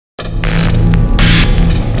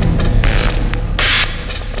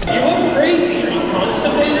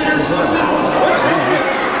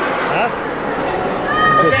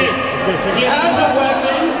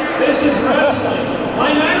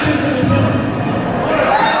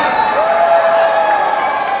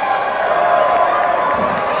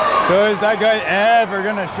is that guy ever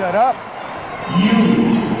gonna shut up?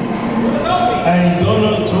 You and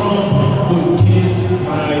Donald Trump could kiss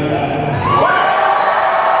my ass.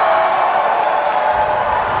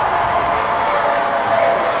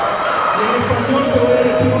 En español te voy a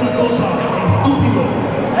decir una cosa, estúpido.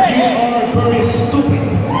 You are very stupid.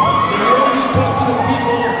 The way you talk to the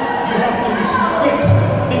people, you have to respect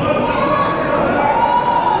them.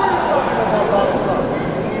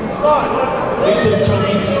 Listen,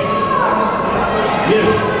 Chubby.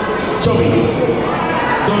 Yes, Chubby.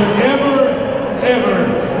 Don't ever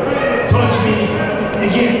touch me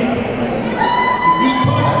again. If you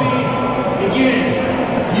touch me again,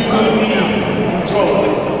 you're gonna be in trouble.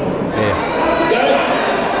 Yeah. Got it?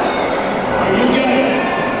 Are you got it?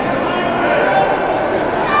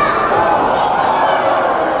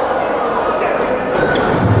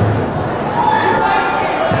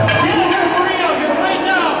 Get a referee out here right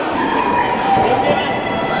now.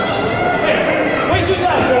 Hey, what you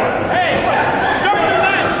got for? Hey, start the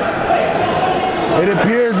match. It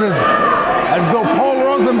appears as though Paul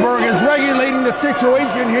Rosenberg is regulating the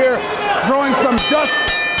situation here, throwing some dust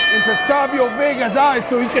into Savio Vega's eyes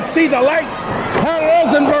so he can see the light. Paul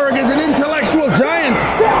Rosenberg is an intellectual giant,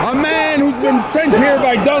 a man who's been sent here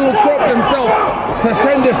by Donald Trump himself to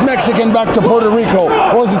send this Mexican back to Puerto Rico.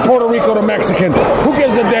 Or is it Puerto Rico to Mexican? Who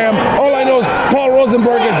gives a damn? All I know is Paul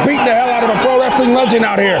Rosenberg is beating the hell out of a pro wrestling legend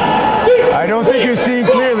out here. I don't think you're seeing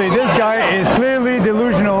clearly. This guy is clearly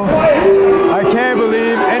delusional. I can't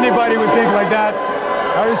believe anybody would think like that.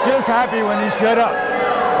 I was just happy when he shut up.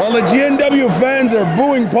 Well, the GNW fans are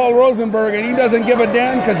booing Paul Rosenberg, and he doesn't give a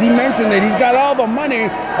damn because he mentioned it. He's got all the money,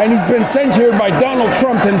 and he's been sent here by Donald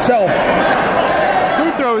Trump himself.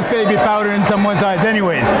 Who throws baby powder in someone's eyes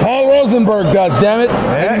anyways? Paul Rosenberg does, damn it.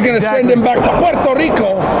 Yeah, and he's going to send him back to Puerto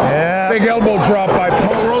Rico. Yeah. Big elbow drop by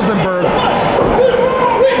Paul Rosenberg.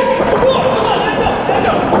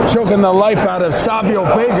 Choking the life out of Savio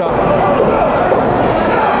Vega.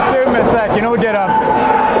 Give him a sec, you know, get up.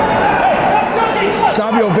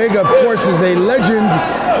 Savio Vega, of course, is a legend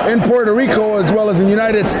in Puerto Rico as well as in the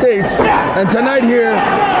United States. And tonight here,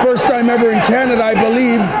 first time ever in Canada, I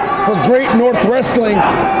believe, for Great North Wrestling,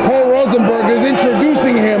 Paul Rosenberg is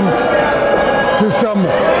introducing him to some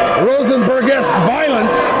Rosenberg-esque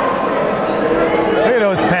violence. Look at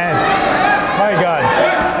those pants. My God.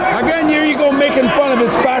 Again, here you go making fun of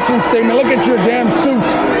his fashion statement. Look at your damn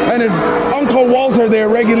suit. And his Uncle Walter there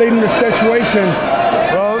regulating the situation.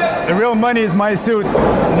 Well, the real money is my suit,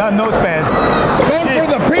 not nose pants. Going for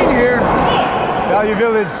the pin here. Value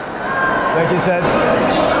Village, like you said.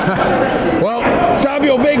 Well,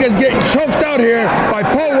 Savio Vega's getting choked out here by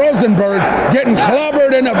Paul Rosenberg, getting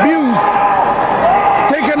clobbered and abused.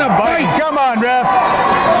 Taking a bite. Come on, ref.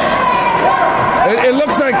 It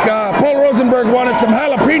looks like Paul Rosenberg wanted some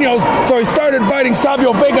jalapenos, so he started biting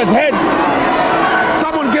Savio Vega's head.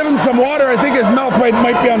 Someone give him some water. I think his mouth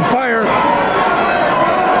might be on fire.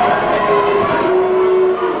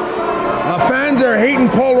 Fans are hating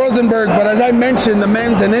Paul Rosenberg, but as I mentioned, the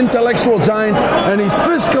man's an intellectual giant, and he's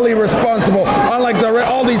fiscally responsible, unlike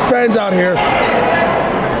all these fans out here.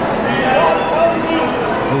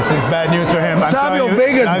 This is bad news for him. Savio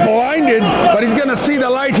Vega's blinded, but he's going to see the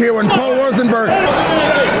light here when Paul Rosenberg...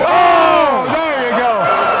 Oh, there you go.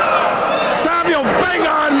 Savio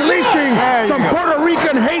Vega unleashing some Puerto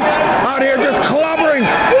Rican hate out here, just clobbering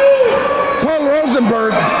Paul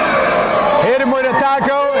Rosenberg. Hit him with a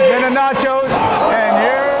taco, then a nachos, and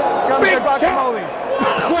here comes the guacamole.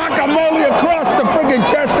 Guacamole across the friggin'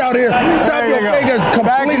 chest out here. Savio Vega's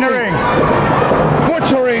completely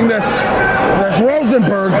butchering this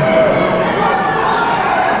Rosenberg.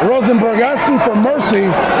 Rosenberg asking for mercy.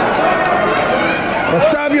 But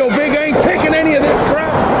Savio Vega ain't taking any of this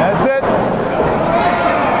crap. That's it.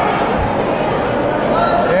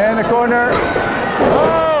 In the corner.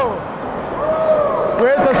 Oh!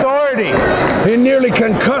 Where's authority? He nearly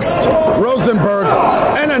concussed Rosenberg,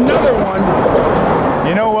 and another one.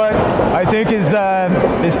 You know what? I think his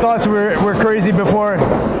thoughts were crazy before.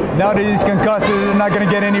 Now that he's concussed, they're not going to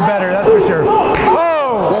get any better, that's for sure.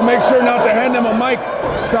 Oh! We'll make sure not to hand him a mic.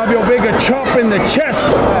 Savio Vega chopping the chest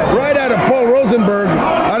right out of Paul Rosenberg.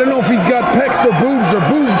 I don't know if he's got pecs or boobs or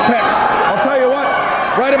boob pecs. I'll tell you what,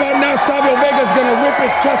 right about now, Savio Vega's going to rip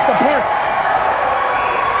his chest apart.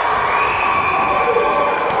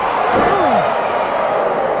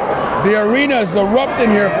 The arena is erupting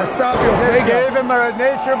here for Savio Vega. Gave him a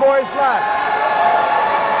nature boy slap.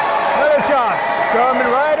 Another shot. Coming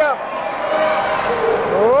right up.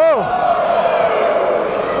 Whoa.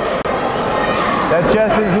 That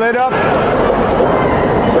chest is lit up.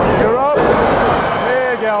 You're up.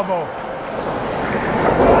 Big elbow.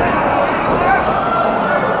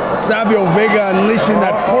 Savio Vega unleashing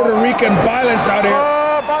that Puerto Rican violence out here.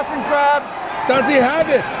 Oh, Boston Crab. Does he have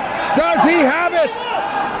it? Does he have it?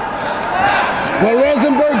 Will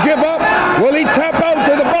Rosenberg give up? Will he tap out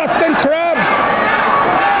to the Boston Crab?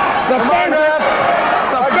 The fans are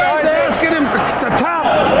asking him to tap,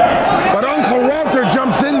 but Uncle Walter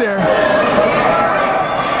jumps in there.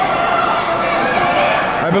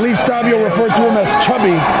 I believe Savio referred to him as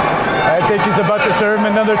chubby. I think he's about to serve him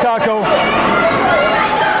another taco.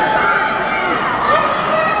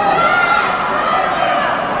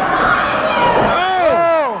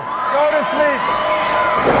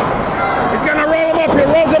 He's gonna roll him up here.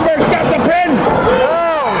 Rosenberg's got the pin.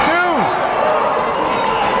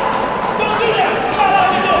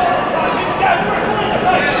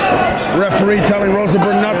 Referee telling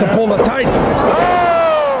Rosenberg not to pull the tights.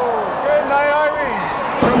 Good night, Irene.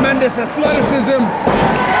 Tremendous athleticism.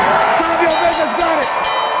 Savio Vega's got it.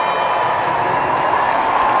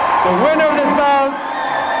 The winner of this bout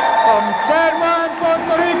from San Juan,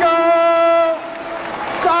 Puerto Rico,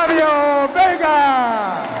 Savio Vega.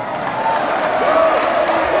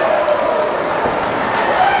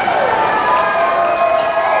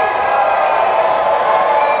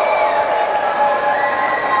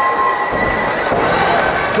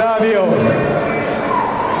 Savio.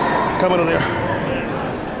 Come on there.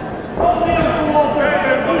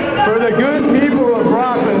 For the good people of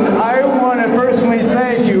Rockland, I want to personally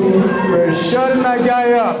thank you for shutting that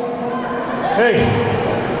guy up. Hey,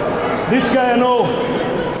 this guy I know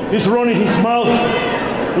is running his mouth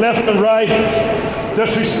left and right,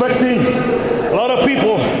 disrespecting a lot of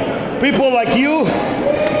people. People like you,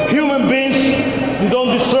 human beings, you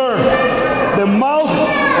don't deserve the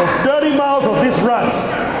dirty mouth of this rat.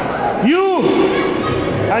 You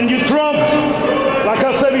and you Trump, like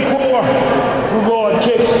I said before, will go and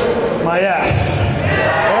kick my ass.